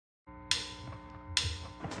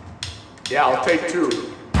Yeah, I'll take two.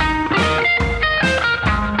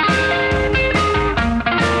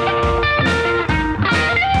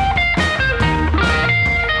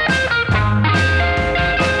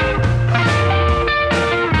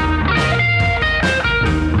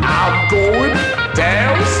 I'm going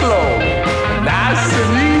down slow, nice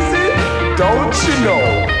and easy, don't you know?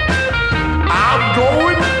 I'm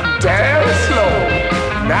going down slow,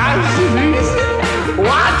 nice and easy.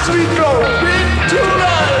 Watch me go, big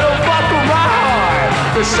TUNA, it'll fuck with my heart.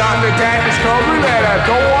 The shot attack is coming and I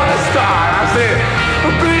don't wanna start. I said,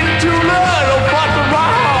 big TUNA, it'll fuck with my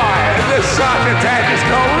heart. The shot attack is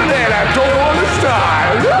coming and I don't wanna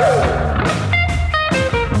start. Woo!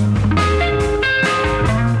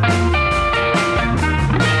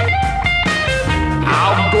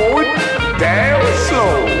 I'm going down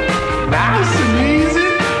slow, nice and easy,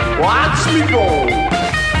 watch me go.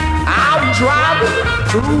 I'm driving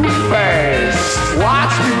too fast,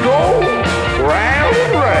 watch me go round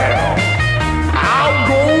and round. I'm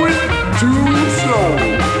going too slow,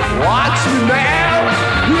 watch me now,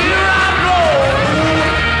 here I go.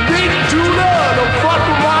 Big TUNA, the fuck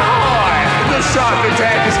with my heart. The shark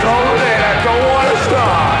attack is coming and I don't wanna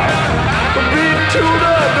start. Big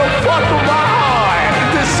TUNA, the fuck with my heart.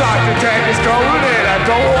 The shark attack is coming and I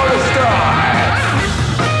don't wanna start.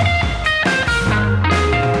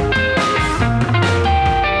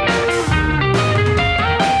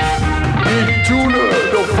 TUNA,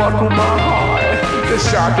 don't fuck with my heart. The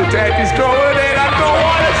shark attack is coming and I don't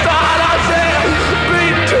wanna